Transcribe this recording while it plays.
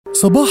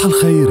صباح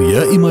الخير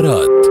يا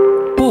إمارات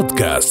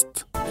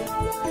بودكاست.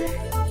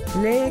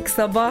 ليك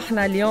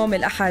صباحنا اليوم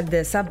الأحد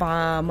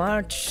 7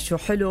 مارس. شو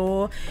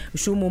حلو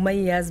وشو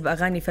مميز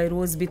بأغاني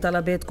فيروز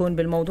بطلباتكم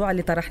بالموضوع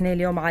اللي طرحناه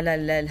اليوم على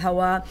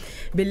الهواء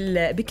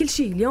بكل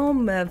شيء.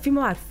 اليوم في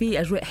ما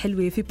في أجواء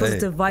حلوة، في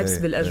بوزيتيف فايبس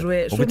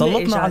بالأجواء.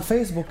 وبيطلقنا على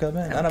الفيسبوك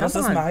كمان. أنا بس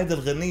أسمع هيدي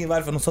الغنية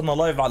بعرف إنه صرنا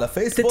لايف على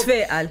فيسبوك،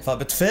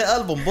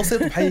 فبتفائل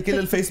بنبسط وبحيي كل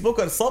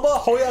الفيسبوكر.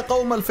 صباح ويا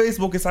قوم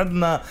الفيسبوك،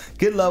 يسعدنا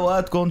كل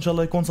أوقاتكم. إن شاء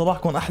الله يكون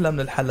صباحكم أحلى من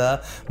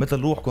الحلا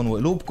مثل روحكم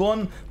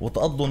وقلوبكم،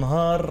 وتقضوا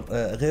نهار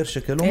غير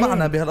شكل.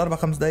 معنا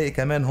بهال4-5 دقايق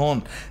كمان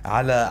هون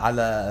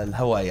على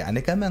الهواء،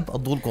 يعني كمان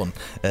تقضوا لكم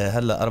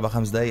هلا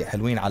 4-5 دقايق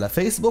حلوين على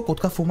فيسبوك،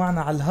 وتكفوا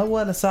معنا على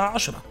الهواء للساعة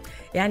 10.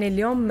 يعني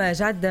اليوم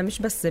جاد مش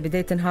بس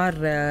بداية نهار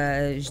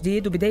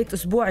جديد وبداية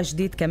أسبوع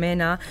جديد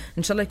كمان.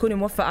 إن شاء الله يكون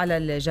موفق على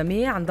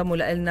الجميع. انضموا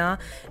لنا،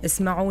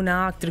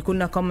 اسمعونا، اتركوا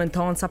لنا كومنت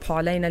هون، صبحوا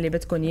علينا اللي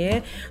بدكم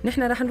إياه.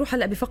 نحن رح نروح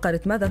هلا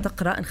بفقرة ماذا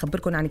تقرأ،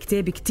 نخبركم عن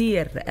كتاب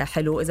كتير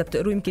حلو، إذا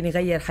بتقروه يمكن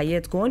يغير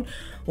حياتكم،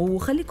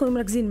 وخليكم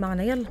مركزين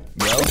معنا. يلا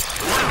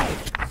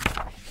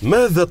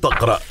ماذا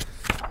تقرأ؟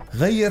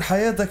 غير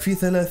حياتك في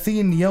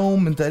 30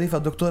 يوم من تأليف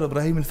الدكتور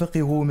ابراهيم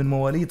الفقي، وهو من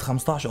مواليد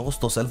 15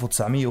 أغسطس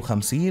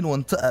 1950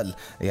 وانتقل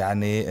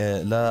يعني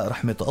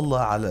لرحمة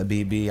الله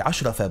ب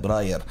 10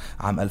 فبراير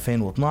عام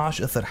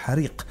 2012 اثر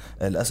حريق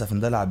للأسف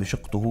اندلع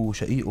بشقته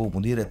وشقيقه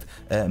ومديرة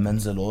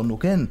منزلهم.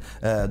 وكان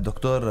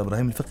الدكتور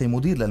ابراهيم الفقي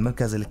مدير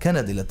للمركز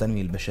الكندي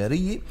للتنمية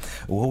البشرية،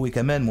 وهو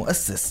كمان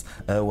مؤسس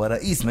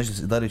ورئيس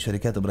مجلس إدارة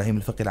شركات ابراهيم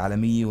الفقي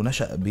العالمية،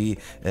 ونشأ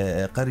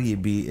بقرية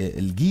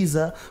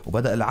بالجيزة،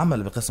 وبدأ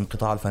العمل بقسم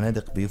قطاع الفنادق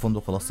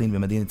بفندق فلسطين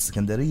بمدينة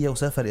اسكندرية،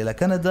 وسافر إلى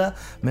كندا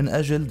من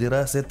أجل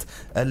دراسة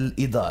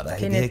الإدارة.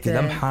 هيك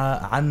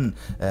لمحة عن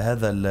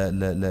هذا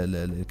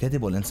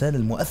الكاتب والإنسان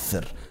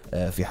المؤثر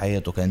في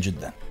حياته كان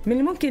جدا. من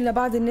الممكن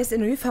لبعض الناس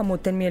أنه يفهموا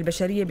التنمية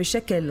البشرية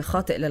بشكل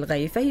خاطئ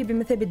للغاية، فهي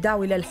بمثابة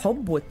دعوة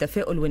للحب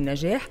والتفاؤل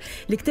والنجاح.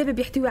 الكتاب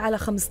بيحتوي على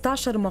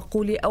 15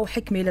 مقولة أو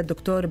حكمة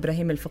للدكتور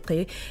إبراهيم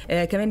الفقي.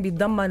 كمان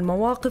بيتضمن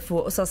مواقف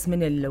وقصص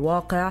من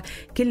الواقع،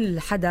 كل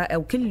حدا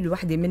أو كل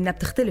وحدة منا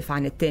بتختلف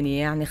عن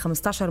التانية، يعني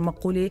 15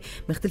 مقولة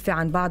مختلفة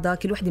عن بعضها،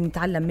 كل وحدة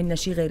بنتعلم منها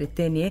شيء غير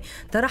التانية.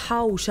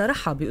 طرحها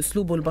وشرحها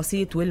بأسلوبه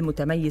البسيط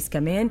والمتميز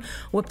كمان،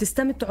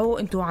 وبتستمتعوا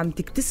انتوا عم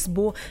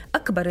تكتسبوا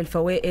أكبر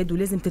الفوائد.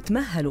 ولازم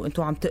تتمهلوا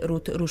انتوا عم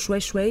تقروا شوي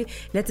شوي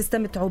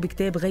لتستمتعوا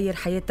بكتاب غير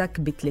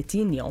حياتك ب30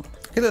 يوم.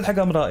 كل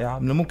الحكم رائعة،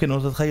 من الممكن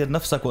أن تتخيل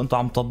نفسك وانت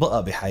عم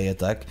تطبقها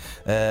بحياتك.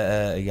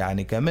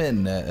 يعني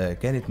كمان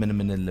كانت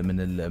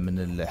من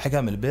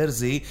الحكم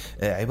البارزة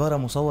عبارة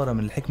مصورة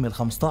من الحكمة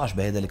ال15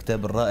 بهذا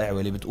الكتاب الرائع،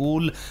 واللي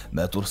بتقول: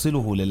 ما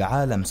ترسله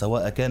للعالم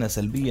سواء كان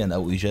سلبيا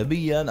أو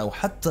إيجابيا أو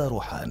حتى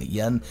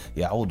روحانيا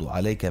يعود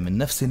عليك من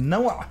نفس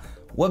النوع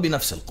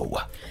وبنفس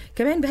القوة.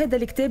 كمان بهذا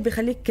الكتاب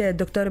بخليك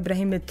دكتور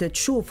إبراهيم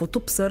تشوف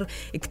وتبصر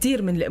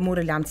كتير من الأمور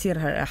اللي عم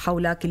تصير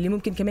حولك، اللي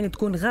ممكن كمان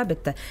تكون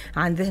غابت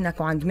عن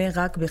ذهنك وعن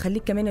دماغك.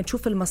 بخليك كمان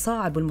تشوف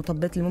المصاعب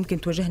والمطبات اللي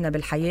ممكن تواجهنا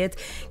بالحياة.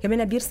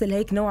 كمان بيرسل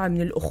هيك نوع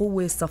من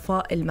الأخوة،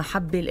 الصفاء،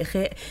 المحبة،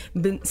 الإخاء.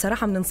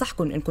 صراحة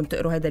بننصحكم إنكم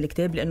تقروا هذا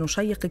الكتاب لأنه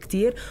شيق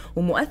كتير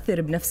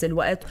ومؤثر بنفس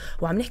الوقت.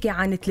 وعم نحكي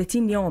عن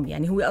 30 يوم،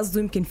 يعني هو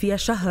قصده يمكن فيها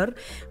شهر.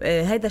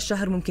 هذا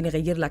الشهر ممكن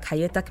يغير لك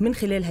حياتك من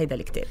خلال هذا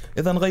الكتاب.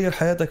 إذا غير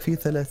حياتك في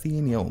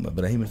 30 يوم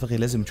إبراهيم الفقي،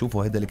 لازم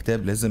تشوفوا هذا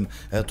الكتاب، لازم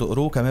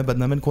تقروه. كمان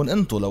بدنا منكم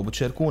انتوا لو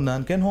بتشاركونا،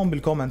 إن كان هون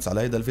بالكومنتس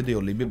على هذا الفيديو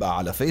اللي بيبقى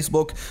على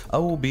فيسبوك،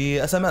 أو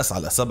بSMS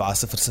على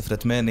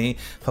 7008.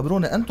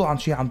 خبرونا انتوا عن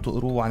شيء عم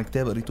تقروه، عن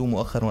كتاب قريتوه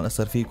مؤخرا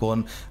وأثر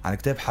فيكم، عن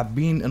كتاب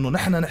حابين إنه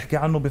نحن نحكي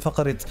عنه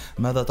بفقرة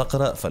ماذا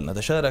تقرأ.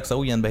 فلنتشارك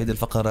سويا بهذه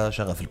الفقرة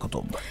شغف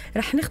الكتب.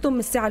 رح نختم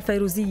الساعة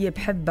الفيروزية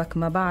بحبك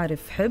ما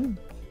بعرف حب،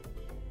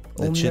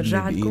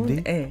 وبنرجع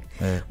لكم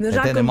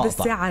بنرجع لكم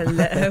بالساعة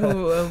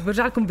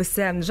وبنرجع لكم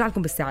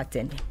بالساعة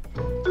الثانية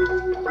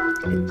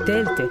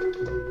الثالثة.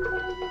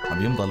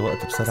 عم يمضى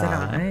الوقت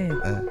بسرعة.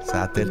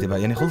 الساعة الثالثة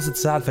بقى، يعني خلصت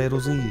الساعة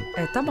الفيروزية.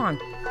 طبعا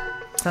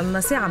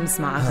صلنا ساعة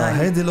بنسمع أغاني.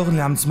 هيدي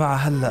الأغنية عم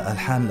نسمعها هلأ،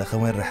 ألحان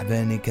لأخوان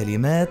رحباني،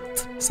 كلمات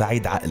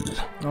سعيد عقل.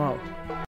 واو.